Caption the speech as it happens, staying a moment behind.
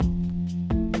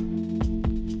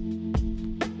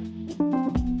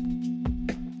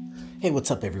Hey,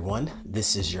 what's up, everyone?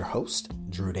 This is your host,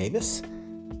 Drew Davis,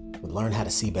 with Learn How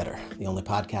to See Better, the only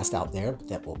podcast out there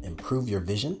that will improve your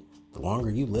vision the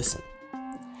longer you listen.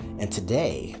 And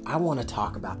today, I want to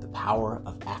talk about the power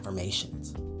of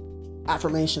affirmations.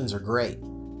 Affirmations are great.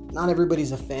 Not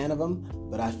everybody's a fan of them,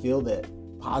 but I feel that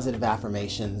positive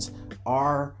affirmations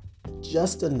are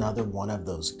just another one of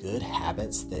those good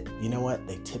habits that, you know what,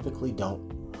 they typically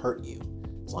don't hurt you.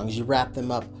 As long as you wrap them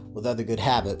up with other good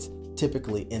habits,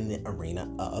 typically in the arena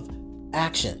of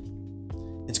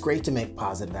action. It's great to make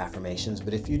positive affirmations,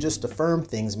 but if you just affirm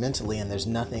things mentally and there's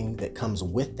nothing that comes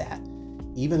with that,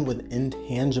 even with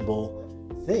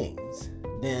intangible things,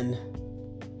 then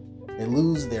they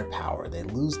lose their power, they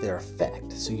lose their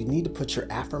effect. So you need to put your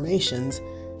affirmations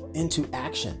into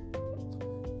action.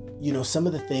 You know, some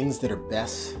of the things that are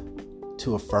best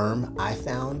to affirm, I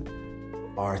found,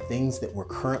 are things that we're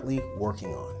currently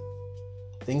working on.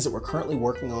 Things that we're currently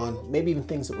working on, maybe even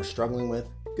things that we're struggling with,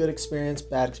 good experience,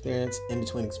 bad experience,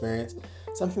 in-between experience,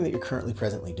 something that you're currently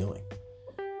presently doing.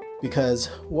 Because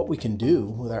what we can do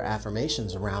with our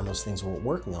affirmations around those things we're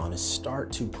working on is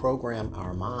start to program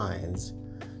our minds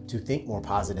to think more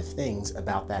positive things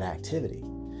about that activity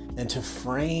and to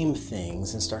frame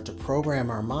things and start to program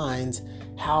our minds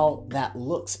how that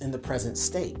looks in the present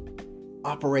state,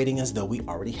 operating as though we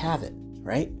already have it,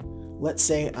 right? Let's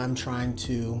say I'm trying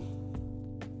to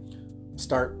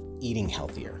start eating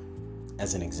healthier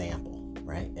as an example,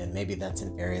 right? And maybe that's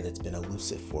an area that's been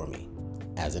elusive for me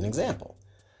as an example.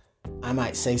 I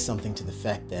might say something to the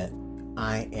effect that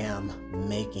I am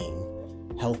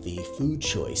making healthy food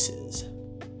choices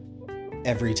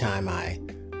every time I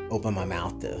open my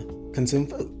mouth to consume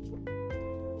food.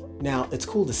 Now, it's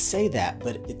cool to say that,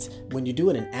 but it's when you do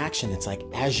it in action, it's like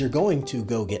as you're going to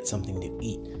go get something to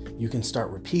eat, you can start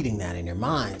repeating that in your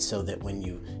mind so that when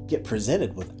you get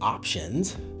presented with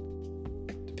options,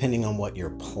 depending on what your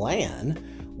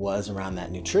plan was around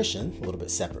that nutrition, a little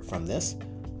bit separate from this,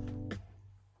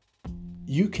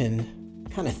 you can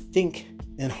kind of think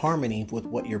in harmony with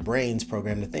what your brain's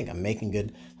programmed to think. I'm making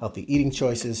good, healthy eating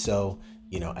choices. So,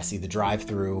 you know, I see the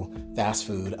drive-through fast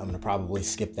food. I'm going to probably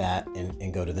skip that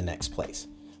and go to the next place.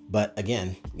 But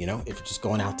again, you know, if you're just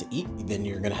going out to eat, then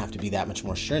you're going to have to be that much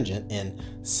more stringent in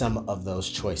some of those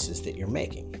choices that you're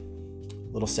making.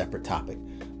 A little separate topic.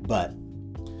 But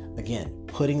again,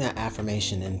 putting that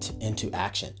affirmation into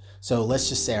action. So let's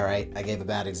just say, all right, I gave a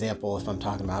bad example if I'm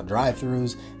talking about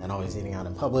drive-thrus and always eating out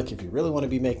in public. If you really want to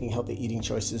be making healthy eating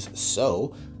choices,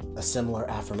 so a similar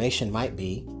affirmation might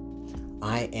be,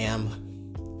 I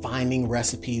am finding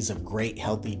recipes of great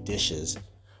healthy dishes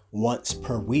once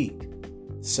per week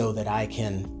so that I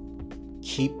can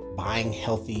keep buying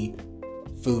healthy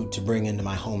food to bring into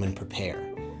my home and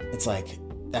prepare. It's like,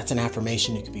 that's an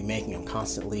affirmation you could be making. I'm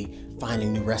constantly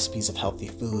finding new recipes of healthy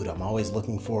food. I'm always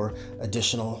looking for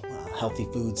additional healthy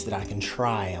foods that I can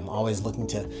try. I'm always looking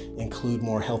to include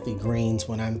more healthy greens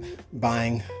when I'm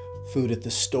buying food at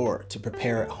the store to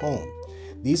prepare at home.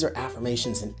 These are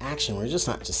affirmations in action. We're just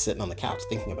not just sitting on the couch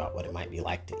thinking about what it might be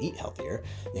like to eat healthier.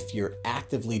 If you're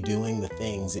actively doing the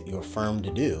things that you affirm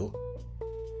to do,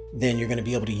 then you're going to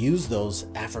be able to use those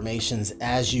affirmations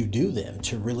as you do them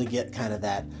to really get kind of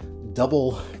that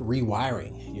double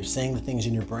rewiring. You're saying the things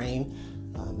in your brain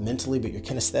mentally, but you're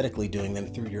kinesthetically doing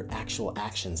them through your actual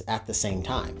actions at the same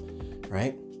time,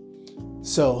 right?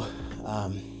 So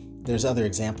there's other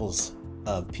examples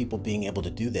of people being able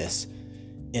to do this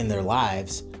in their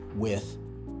lives with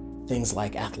things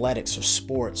like athletics or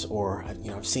sports, or,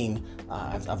 you know,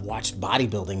 I've watched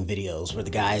bodybuilding videos where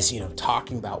the guy's, you know,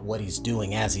 talking about what he's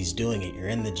doing as he's doing it. You're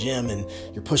in the gym and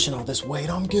you're pushing all this weight.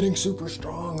 I'm getting super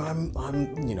strong.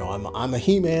 I'm a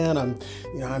He-Man.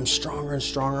 I'm stronger and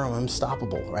stronger. I'm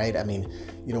unstoppable, right? I mean,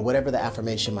 you know, whatever the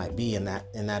affirmation might be in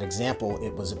that example,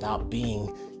 it was about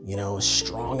being, you know, as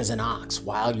strong as an ox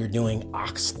while you're doing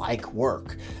ox-like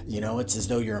work. You know, it's as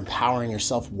though you're empowering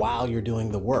yourself while you're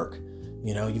doing the work.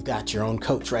 You know, you've got your own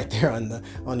coach right there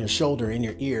on your shoulder, in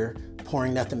your ear,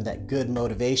 pouring nothing but that good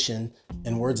motivation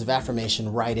and words of affirmation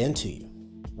right into you,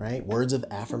 right? Words of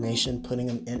affirmation, putting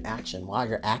them in action while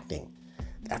you're acting.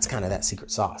 That's kind of that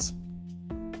secret sauce.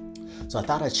 So I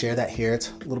thought I'd share that here. It's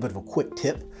a little bit of a quick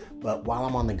tip, but while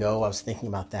I'm on the go, I was thinking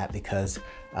about that because,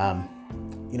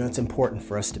 you know, it's important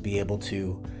for us to be able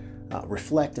to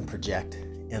reflect and project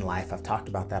in life. I've talked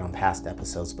about that on past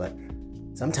episodes, but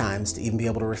sometimes to even be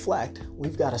able to reflect,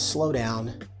 we've got to slow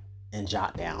down and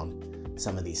jot down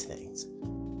some of these things.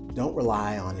 Don't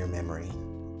rely on your memory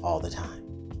all the time,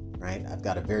 right? I've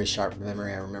got a very sharp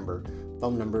memory. I remember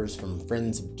phone numbers from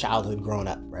friends of childhood growing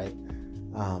up, right?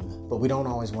 But we don't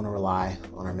always want to rely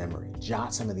on our memory.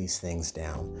 Jot some of these things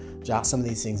down. Jot some of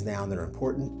these things down that are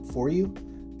important for you,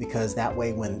 because that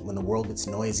way when the world gets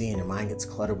noisy and your mind gets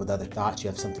cluttered with other thoughts, you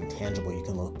have something tangible you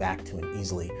can look back to and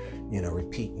easily,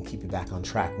 repeat and keep you back on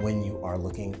track when you are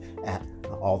looking at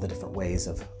all the different ways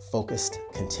of focused,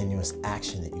 continuous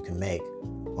action that you can make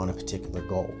on a particular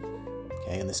goal.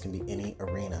 Okay, and this can be any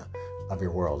arena of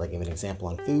your world. I gave an example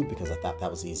on food because I thought that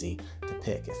was easy to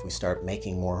pick. If we start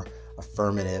making more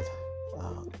affirmative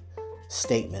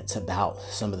statements about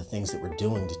some of the things that we're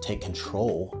doing to take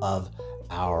control of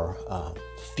our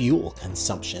fuel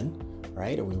consumption,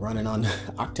 right? Are we running on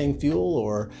octane fuel,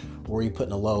 or are you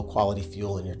putting a low quality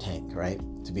fuel in your tank, right?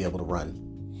 To be able to run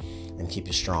and keep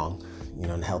you strong,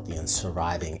 and healthy and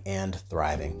surviving and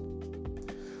thriving.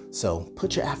 So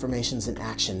put your affirmations in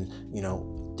action,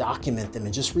 document them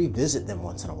and just revisit them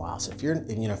once in a while. So if you're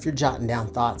jotting down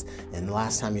thoughts, and the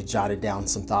last time you jotted down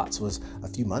some thoughts was a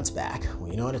few months back, well,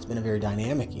 you know what? It's been a very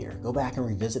dynamic year. Go back and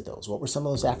revisit those. What were some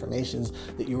of those affirmations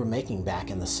that you were making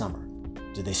back in the summer?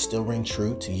 Do they still ring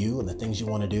true to you and the things you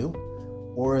want to do?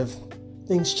 Or have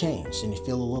things changed and you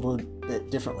feel a little bit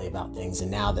differently about things,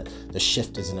 and now that the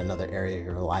shift is in another area of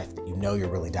your life that you're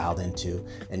really dialed into,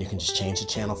 and you can just change the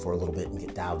channel for a little bit and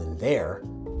get dialed in there,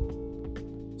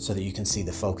 so that you can see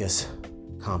the focus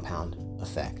compound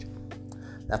effect.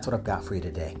 That's what I've got for you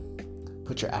today.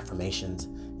 Put your affirmations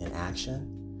in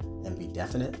action and be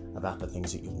definite about the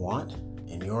things that you want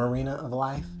in your arena of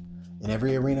life, in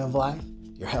every arena of life,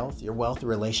 your health, your wealth, your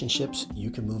relationships. You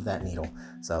can move that needle.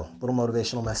 So, little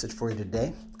motivational message for you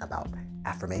today about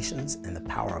affirmations and the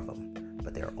power of them,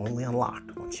 but they're only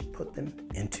unlocked once you put them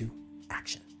into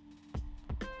action.